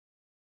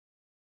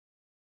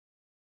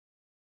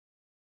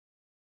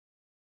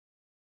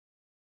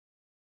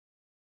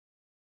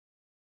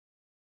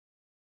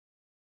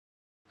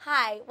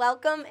Hi,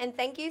 welcome, and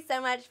thank you so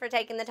much for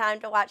taking the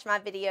time to watch my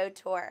video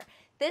tour.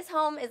 This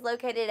home is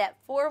located at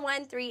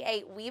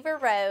 4138 Weaver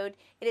Road.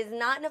 It is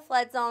not in a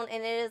flood zone,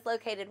 and it is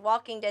located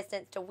walking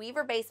distance to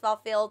Weaver baseball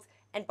fields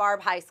and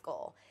Barbe High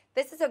School.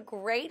 This is a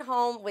great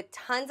home with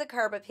tons of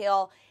curb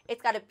appeal.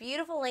 It's got a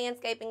beautiful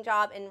landscaping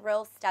job in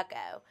real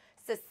stucco.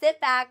 So sit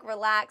back,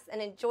 relax,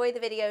 and enjoy the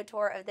video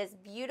tour of this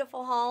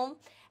beautiful home,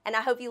 and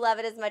I hope you love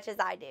it as much as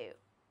I do.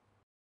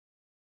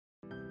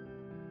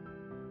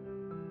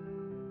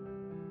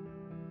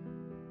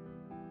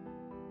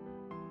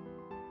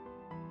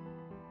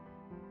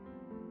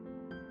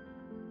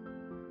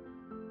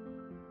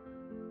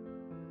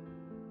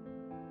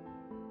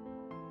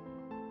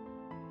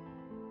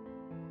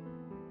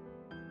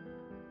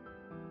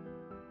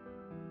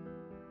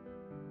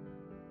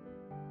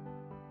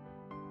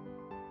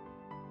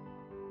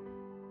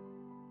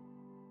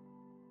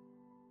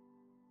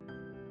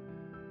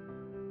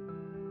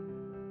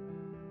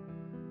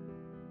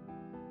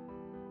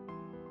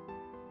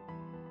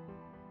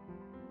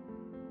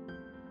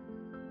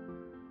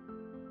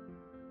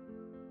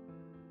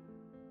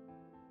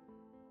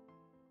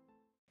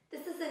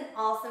 This is an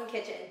awesome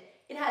kitchen.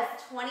 It has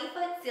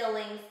 20-foot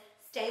ceilings,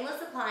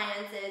 stainless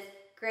appliances,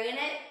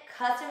 granite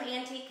custom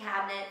antique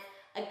cabinets,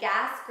 a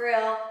gas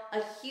grill,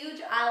 a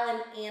huge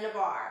island, and a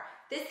bar.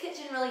 This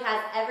kitchen really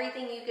has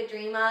everything you could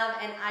dream of,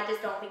 and I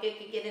just don't think it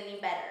could get any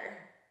better.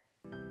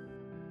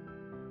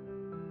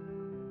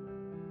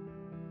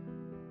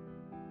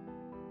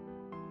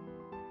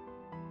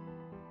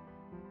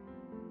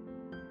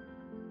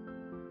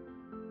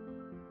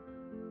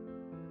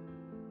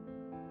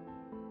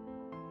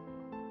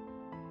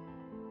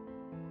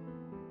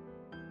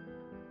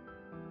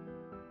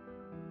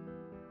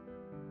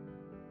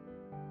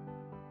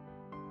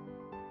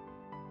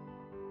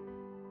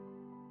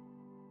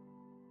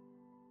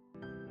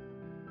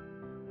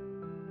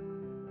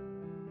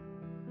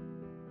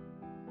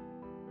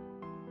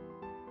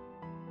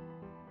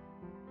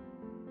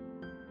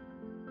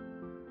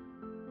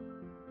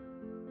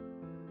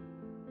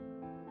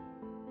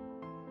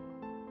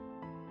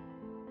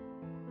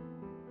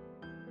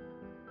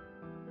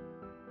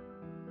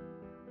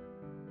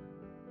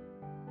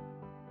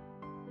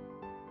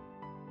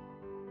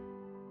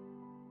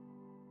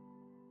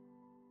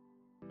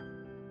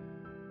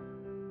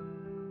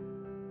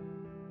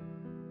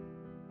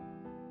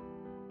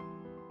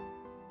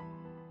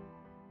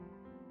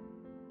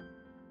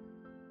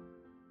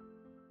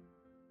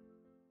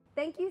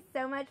 Thank you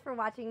so much for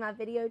watching my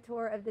video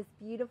tour of this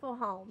beautiful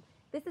home.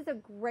 This is a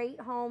great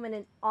home in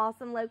an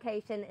awesome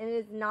location, and it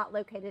is not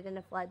located in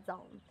a flood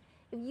zone.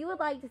 If you would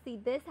like to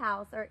see this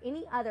house or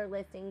any other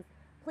listings,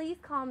 please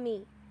call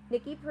me,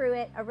 Nikki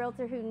Pruitt, a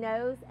realtor who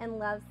knows and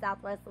loves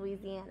Southwest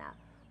Louisiana.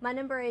 My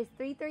number is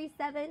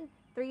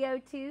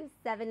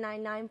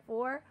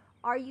 337-302-7994,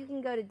 or you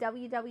can go to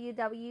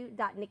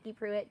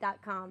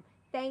www.nikkipruitt.com.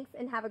 Thanks,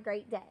 and have a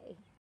great day.